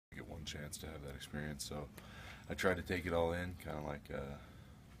chance to have that experience. So I tried to take it all in, kind of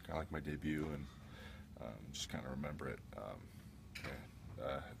like my debut, and just kind of remember it.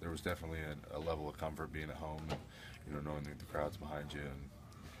 There was definitely a level of comfort being at home, and knowing that the crowd's behind you,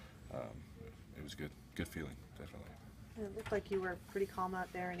 and it was good feeling, definitely. And it looked like you were pretty calm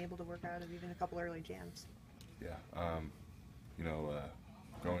out there and able to work out of even a couple early jams. Yeah,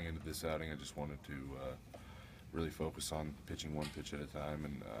 going into this outing, I just wanted to really focus on pitching one pitch at a time,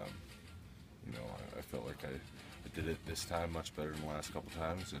 and I felt like I did it this time much better than the last couple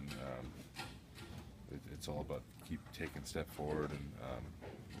times, and it's all about keep taking a step forward and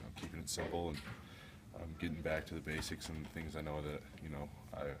keeping it simple and getting back to the basics and things I know that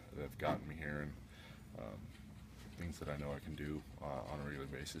that have gotten me here, and things that I know I can do on a regular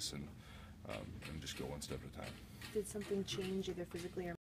basis, and just go one step at a time. Did something change either physically or